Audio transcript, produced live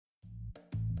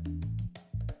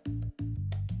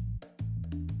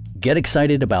Get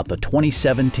excited about the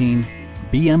 2017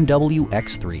 BMW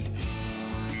X3.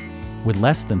 With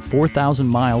less than 4,000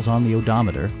 miles on the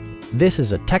odometer, this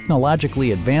is a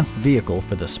technologically advanced vehicle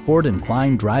for the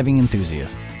sport-inclined driving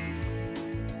enthusiast.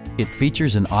 It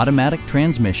features an automatic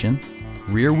transmission,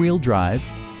 rear-wheel drive,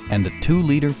 and a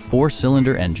 2-liter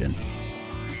 4-cylinder engine.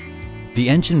 The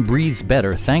engine breathes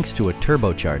better thanks to a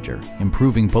turbocharger,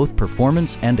 improving both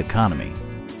performance and economy.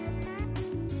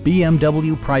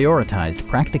 BMW prioritized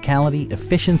practicality,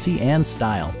 efficiency, and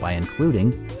style by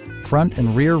including front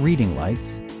and rear reading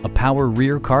lights, a power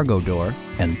rear cargo door,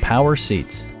 and power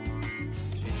seats.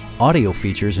 Audio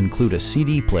features include a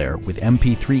CD player with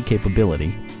MP3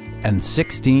 capability and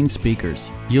 16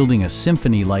 speakers, yielding a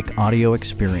symphony-like audio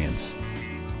experience.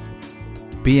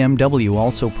 BMW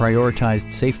also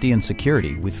prioritized safety and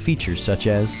security with features such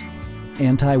as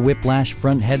anti-whiplash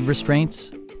front head restraints,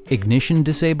 ignition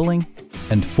disabling,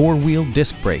 and 4-wheel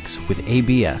disc brakes with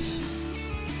ABS.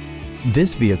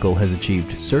 This vehicle has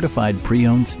achieved certified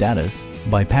pre-owned status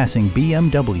by passing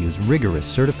BMW's rigorous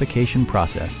certification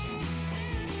process.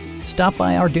 Stop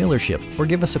by our dealership or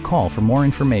give us a call for more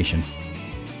information.